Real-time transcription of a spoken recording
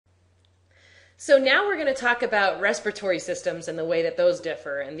So now we're going to talk about respiratory systems and the way that those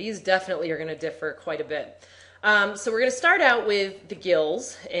differ, and these definitely are going to differ quite a bit. So we're going to start out with the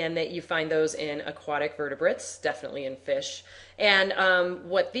gills, and that you find those in aquatic vertebrates, definitely in fish. And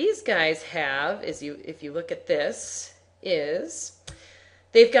what these guys have is, if you look at this, is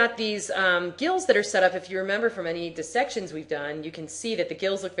they've got these gills that are set up. If you remember from any dissections we've done, you can see that the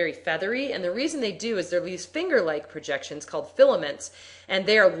gills look very feathery, and the reason they do is they're these finger-like projections called filaments, and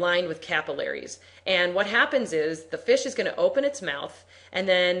they are lined with capillaries. And what happens is the fish is going to open its mouth, and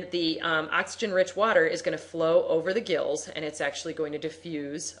then the oxygen-rich water is going to flow over the gills, and it's actually going to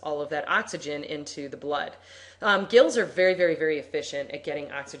diffuse all of that oxygen into the blood. Gills are very, very, very efficient at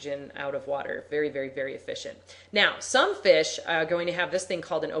getting oxygen out of water. Very, very, very efficient. Now, some fish are going to have this thing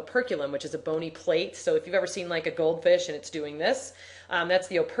called an operculum, which is a bony plate. So if you've ever seen like a goldfish and it's doing this, that's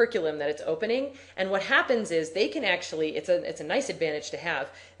the operculum that it's opening. And what happens is they can actually, it's a nice advantage to have,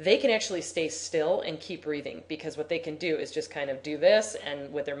 they can actually stay still and keep breathing, because what they can do is just kind of do this,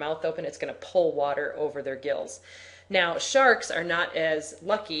 and with their mouth open, it's going to pull water over their gills. Now, sharks are not as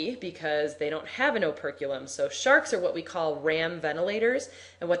lucky because they don't have an operculum. So sharks are what we call ram ventilators.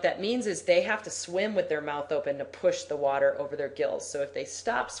 And what that means is they have to swim with their mouth open to push the water over their gills. So if they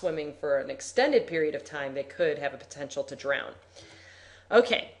stop swimming for an extended period of time, they could have a potential to drown.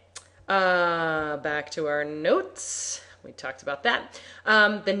 Okay, back to our notes. We talked about that.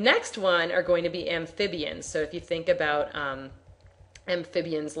 The next one are going to be amphibians. So if you think about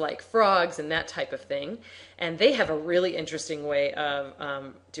amphibians like frogs and that type of thing, and they have a really interesting way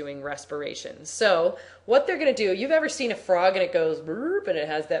of doing respiration. So what they're going to do, you've ever seen a frog and it goes burp and it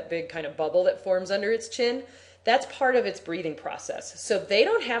has that big kind of bubble that forms under its chin? That's part of its breathing process. So they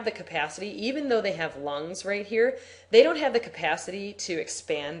don't have the capacity, even though they have lungs right here, they don't have the capacity to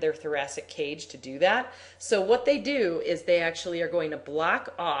expand their thoracic cage to do that. So what they do is they actually are going to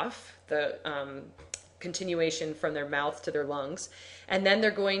block off the continuation from their mouth to their lungs, and then they're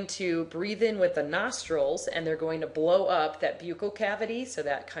going to breathe in with the nostrils, and they're going to blow up that buccal cavity, so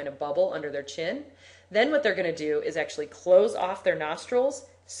that kind of bubble under their chin. Then what they're going to do is actually close off their nostrils,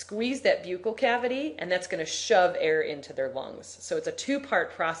 squeeze that buccal cavity, and that's going to shove air into their lungs. So it's a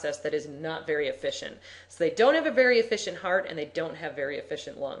two-part process that is not very efficient. So they don't have a very efficient heart, and they don't have very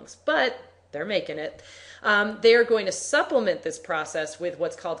efficient lungs, but they're making it. They are going to supplement this process with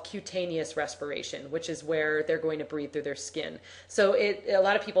what's called cutaneous respiration, which is where they're going to breathe through their skin. So a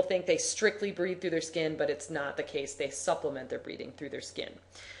lot of people think they strictly breathe through their skin, but it's not the case. They supplement their breathing through their skin.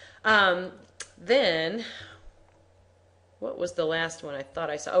 Then, what was the last one I thought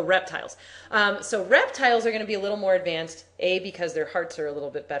I saw? Oh, reptiles. So reptiles are going to be a little more advanced, because their hearts are a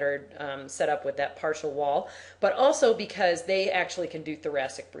little bit better set up with that partial wall, but also because they actually can do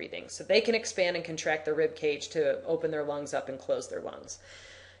thoracic breathing. So they can expand and contract their rib cage to open their lungs up and close their lungs.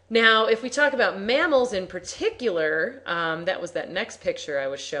 Now, if we talk about mammals in particular, that was that next picture I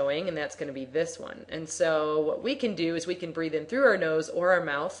was showing, and that's going to be this one. And so what we can do is we can breathe in through our nose or our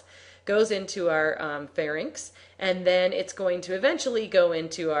mouth, goes into our pharynx, and then it's going to eventually go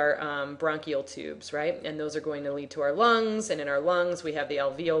into our bronchial tubes, right? And those are going to lead to our lungs, and in our lungs we have the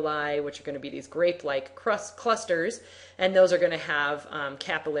alveoli, which are going to be these grape-like clusters, and those are going to have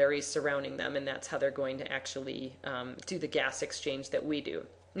capillaries surrounding them, and that's how they're going to actually do the gas exchange that we do.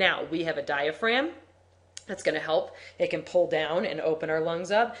 Now, we have a diaphragm. That's going to help. It can pull down and open our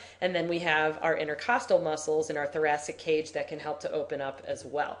lungs up. And then we have our intercostal muscles in our thoracic cage that can help to open up as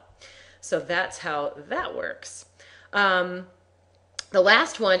well. So that's how that works. The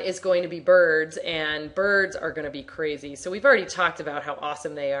last one is going to be birds, and birds are going to be crazy. So we've already talked about how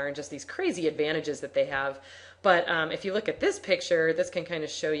awesome they are and just these crazy advantages that they have. But if you look at this picture, this can kind of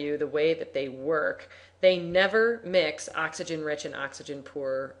show you the way that they work. They never mix oxygen-rich and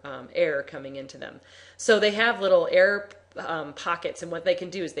oxygen-poor air coming into them. So they have little air pockets, and what they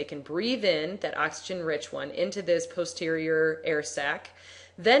can do is they can breathe in that oxygen-rich one into this posterior air sac.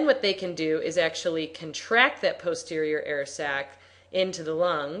 Then what they can do is actually contract that posterior air sac into the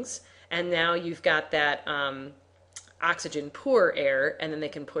lungs, and now you've got that oxygen poor air, and then they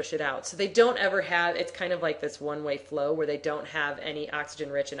can push it out. So they don't ever have, it's kind of like this one-way flow where they don't have any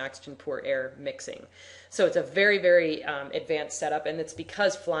oxygen rich and oxygen poor air mixing. So it's a very, very advanced setup, and it's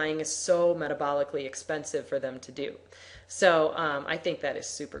because flying is so metabolically expensive for them to do. So I think that is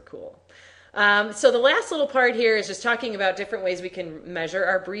super cool. So the last little part here is just talking about different ways we can measure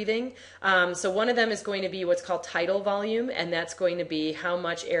our breathing. So one of them is going to be what's called tidal volume, and that's going to be how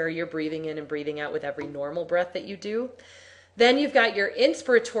much air you're breathing in and breathing out with every normal breath that you do. Then you've got your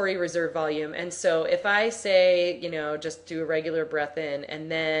inspiratory reserve volume, and so if I say, just do a regular breath in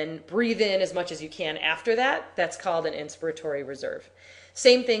and then breathe in as much as you can after that, that's called an inspiratory reserve.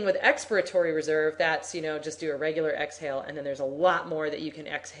 Same thing with expiratory reserve. That's, just do a regular exhale, and then there's a lot more that you can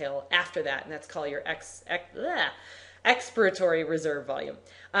exhale after that, and that's called your expiratory reserve volume.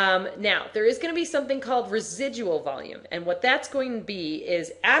 Now, there is going to be something called residual volume, and what that's going to be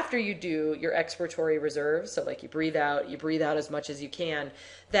is after you do your expiratory reserve, so like you breathe out as much as you can,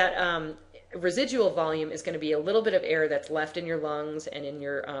 that residual volume is going to be a little bit of air that's left in your lungs and in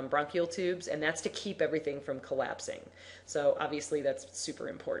your bronchial tubes, and that's to keep everything from collapsing. So obviously that's super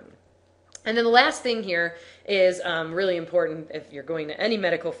important. And then the last thing here is really important if you're going to any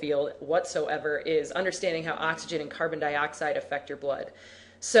medical field whatsoever, is understanding how oxygen and carbon dioxide affect your blood.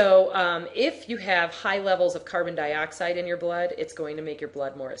 So if you have high levels of carbon dioxide in your blood, it's going to make your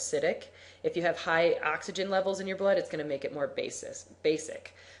blood more acidic. If you have high oxygen levels in your blood, it's going to make it more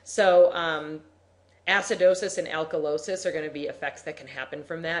basic. So acidosis and alkalosis are going to be effects that can happen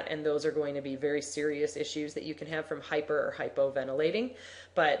from that, and those are going to be very serious issues that you can have from hyper or hypoventilating.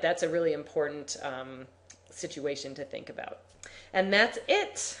 But that's a really important situation to think about. And that's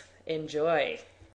it. Enjoy.